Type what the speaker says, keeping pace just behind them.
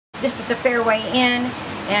this is a Fairway Inn,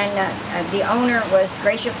 and the owner was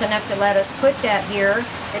gracious enough to let us put that here.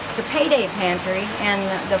 It's the Payday Pantry, and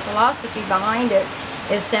the philosophy behind it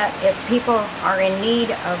is that if people are in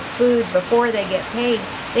need of food before they get paid,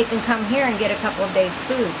 they can come here and get a couple of days'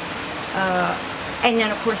 food. And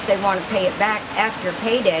then, of course, they want to pay it back after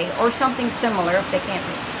payday or something similar if they can't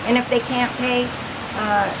pay. And if they can't pay,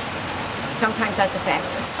 sometimes that's a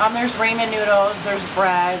factor. There's ramen noodles, there's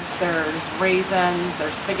bread, there's raisins,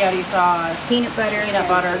 there's spaghetti sauce, peanut butter,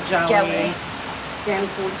 jelly,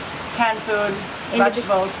 canned food,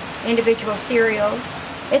 vegetables. Individual cereals.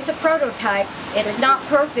 It's a prototype. It's not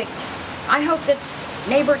perfect. I hope that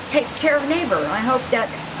neighbor takes care of neighbor. I hope that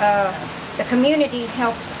the community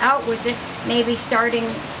helps out with it, maybe starting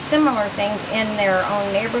similar things in their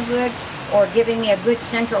own neighborhood or giving me a good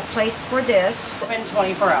central place for this. Open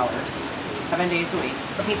 24 hours, 7 days a week.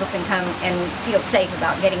 So people can come and feel safe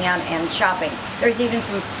about getting out and shopping. There's even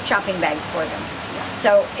some shopping bags for them.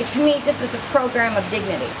 So to me, this is a program of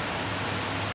dignity.